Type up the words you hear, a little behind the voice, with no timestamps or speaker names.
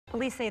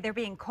Police say they're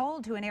being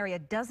called to an area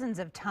dozens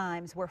of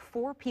times where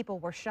 4 people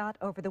were shot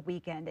over the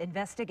weekend.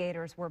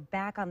 Investigators were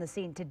back on the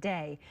scene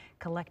today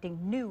collecting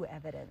new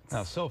evidence.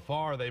 Now, so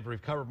far, they've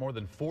recovered more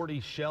than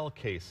 40 shell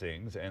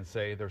casings and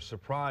say they're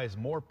surprised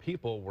more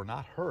people were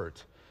not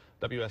hurt.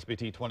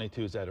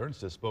 WSBT-22's Ed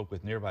Ernstis spoke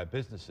with nearby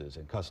businesses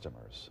and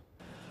customers.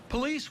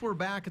 Police were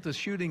back at the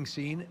shooting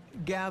scene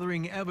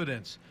gathering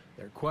evidence.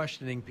 They're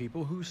questioning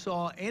people who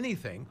saw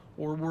anything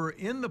or were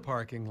in the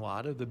parking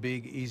lot of the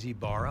Big Easy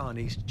Bar on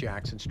East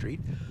Jackson Street.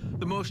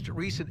 The most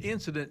recent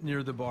incident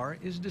near the bar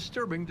is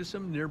disturbing to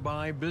some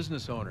nearby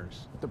business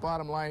owners. The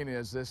bottom line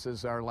is this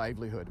is our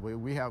livelihood.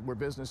 We're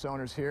business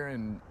owners here,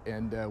 and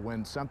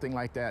when something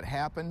like that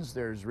happens,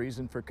 there's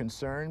reason for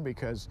concern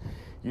because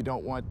you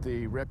don't want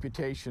the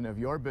reputation of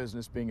your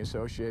business being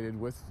associated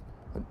with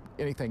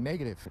anything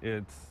negative.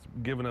 It's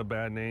given a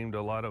bad name to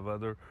a lot of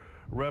other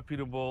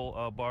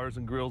reputable bars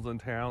and grills in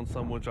town,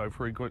 some which I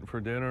frequent for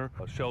dinner.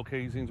 Shell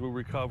casings were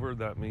recovered.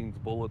 That means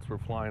bullets were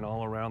flying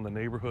all around the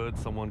neighborhood.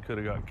 Someone could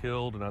have got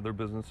killed and other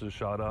businesses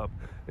shot up.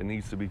 It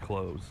needs to be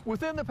closed.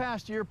 Within the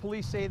past year,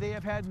 police say they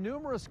have had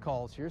numerous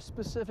calls here,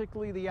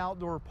 specifically the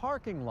outdoor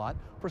parking lot,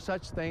 for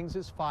such things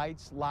as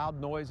fights, loud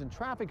noise, and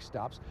traffic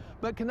stops,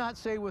 but cannot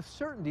say with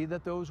certainty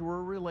that those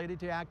were related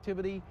to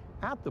activity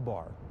at the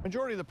bar.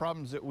 Majority of the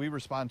problems that we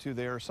respond to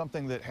there are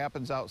something that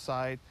happens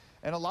outside,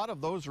 and a lot of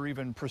those are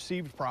even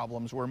perceived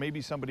problems where maybe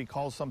somebody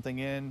calls something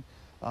in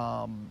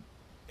and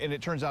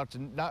it turns out to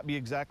not be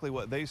exactly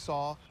what they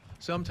saw.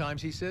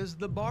 Sometimes, he says,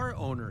 the bar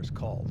owners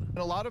called. And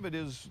a lot of it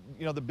is,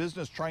 the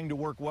business trying to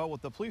work well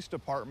with the police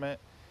department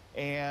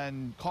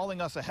and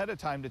calling us ahead of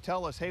time to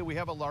tell us, hey, we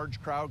have a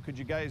large crowd, could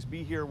you guys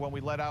be here when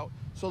we let out,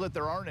 so that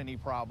there aren't any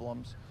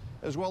problems,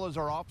 as well as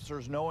our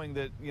officers knowing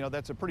that,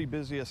 that's a pretty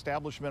busy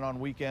establishment on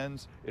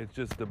weekends. It's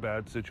just a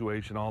bad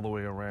situation all the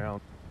way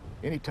around.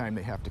 Anytime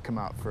they have to come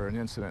out for an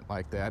incident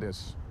like that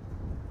is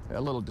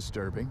a little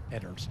disturbing.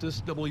 Ed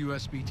Ernstis,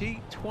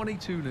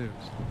 WSBT-22 News.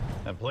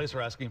 And police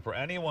are asking for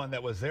anyone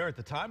that was there at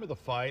the time of the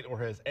fight or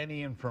has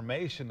any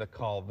information to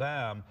call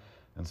them.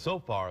 And so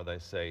far, they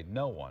say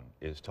no one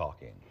is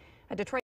talking. A Detroit